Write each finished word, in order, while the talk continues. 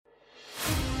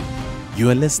You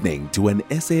are listening to an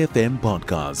SAFM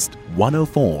podcast,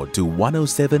 104 to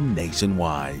 107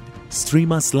 nationwide.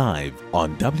 Stream us live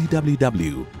on www.safm.co.za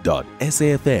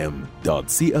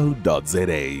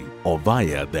or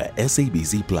via the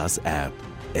SABC Plus app.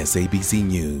 SABC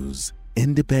News,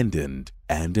 independent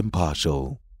and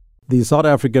impartial. The South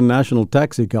African National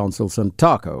Taxi Council,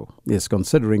 SANTACO, is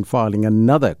considering filing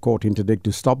another court interdict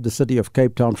to stop the city of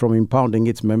Cape Town from impounding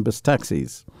its members'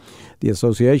 taxis. The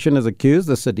association has accused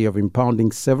the city of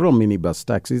impounding several minibus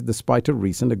taxis despite a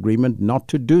recent agreement not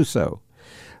to do so.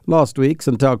 Last week,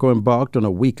 SANTACO embarked on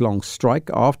a week-long strike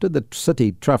after the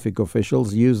city traffic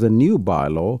officials used the new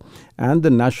bylaw and the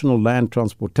National Land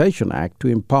Transportation Act to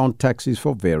impound taxis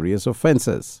for various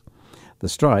offences. The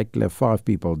strike left 5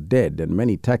 people dead and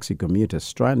many taxi commuters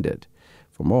stranded.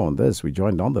 For more on this, we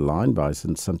joined on the line by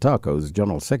SANTACO's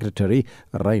General Secretary,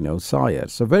 Ryno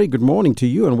Saaiers. So very good morning to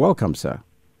you and welcome, sir.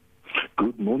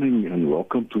 Good morning and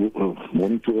welcome to all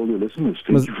your listeners.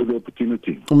 Thank you for the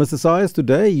opportunity. Mr. Saaiers,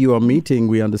 today you are meeting,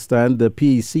 we understand, the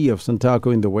PEC of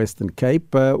SANTACO in the Western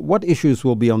Cape. What issues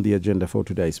will be on the agenda for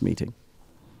today's meeting?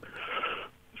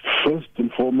 First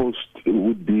and foremost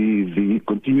would be the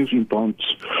continuous impounds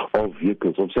of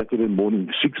vehicles. On Saturday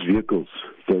morning, 6 vehicles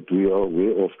that we are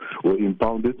aware of were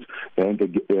impounded, and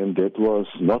that was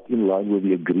not in line with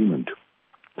the agreement.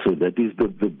 So that is the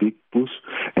big push.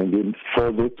 And then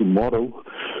further, tomorrow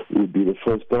will be the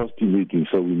first party meeting.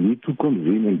 So we need to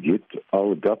convene and get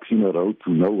our ducks in a row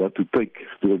to know what to take,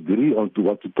 to agree on to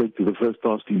what to take to the first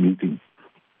party meeting.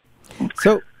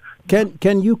 So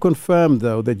Can you confirm,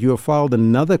 though, that you have filed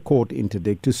another court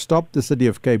interdict to stop the city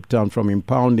of Cape Town from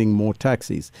impounding more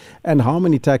taxis? And how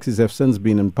many taxis have since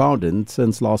been impounded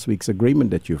since last week's agreement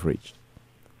that you've reached?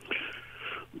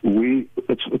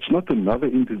 It's not another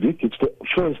interdict. It's the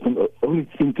first and only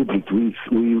interdict.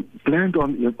 We planned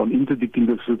on interdicting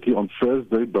the city on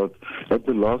Thursday, but at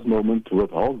the last moment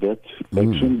withheld that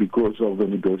action because of the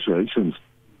negotiations.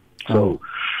 So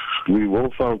we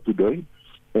will file today.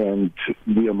 And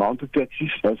the amount of taxis,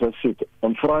 as I said,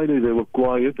 on Friday they were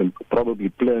quiet and probably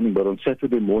planning, but on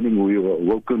Saturday morning we were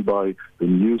woken by the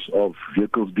news of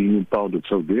vehicles being impounded.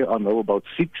 So there are now about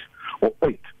 6 or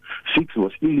 8. 6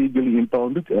 was illegally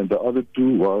impounded and the other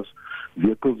 2 was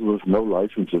vehicles with no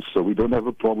licenses. So we don't have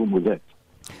a problem with that.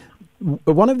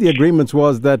 One of the agreements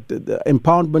was that the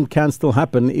impoundment can still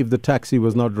happen if the taxi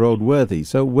was not roadworthy.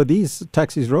 So were these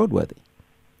taxis roadworthy?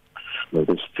 Well,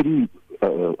 there's 3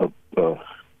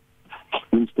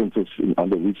 instances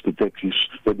under which the taxis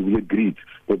that we agreed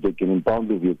that they can impound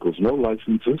the vehicles. No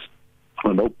licenses,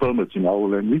 or no permits in our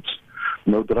language,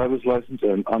 no driver's license,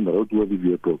 and unroadworthy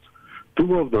vehicles.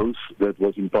 2 of those that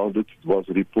was impounded was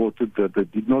reported that they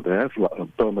did not have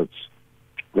permits.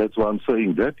 That's why I'm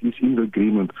saying that is in the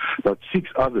agreement. But 6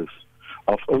 others,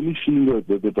 I've only seen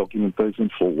the documentation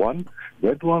for 1.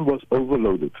 That one was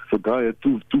overloaded. The guy had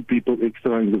two people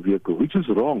extra in the vehicle, which is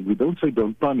wrong. We don't say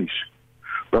don't punish.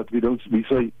 But we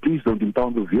say, please don't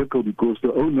impound the vehicle because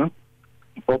the owner,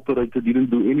 operator, didn't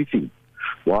do anything.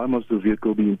 Why must the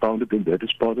vehicle be impounded? And that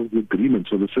is part of the agreement.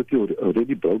 So the city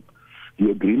already broke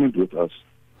the agreement with us.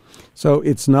 So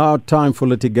it's now time for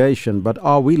litigation. But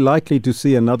are we likely to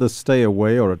see another stay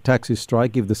away or a taxi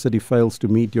strike if the city fails to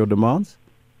meet your demands?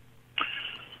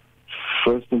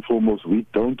 First and foremost, we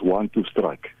don't want to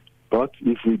strike. But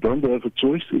if we don't have a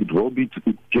choice, it will be to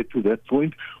get to that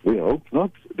point. We hope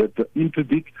not that the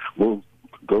interdict will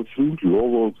go through, law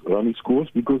will run its course,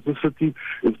 because the city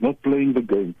is not playing the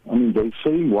game. I mean, they're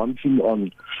saying one thing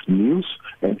on news,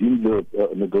 and in the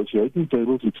negotiating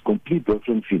tables, it's a complete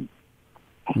different thing.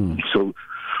 So,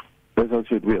 as I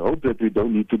said, we hope that we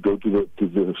don't need to go to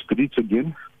the streets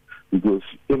again, because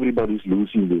everybody's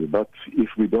losing there. But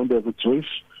if we don't have a choice,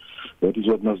 that is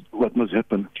what must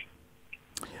happen.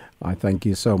 I thank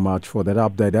you so much for that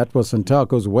update. That was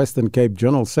SANTACO's Western Cape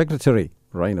General Secretary,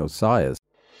 Ryno Saaiers.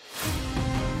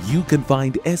 You can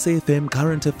find SAFM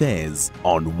Current Affairs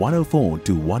on 104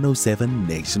 to 107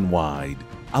 nationwide.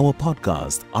 Our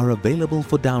podcasts are available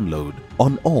for download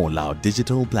on all our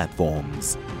digital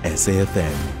platforms.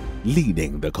 SAFM,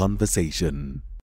 leading the conversation.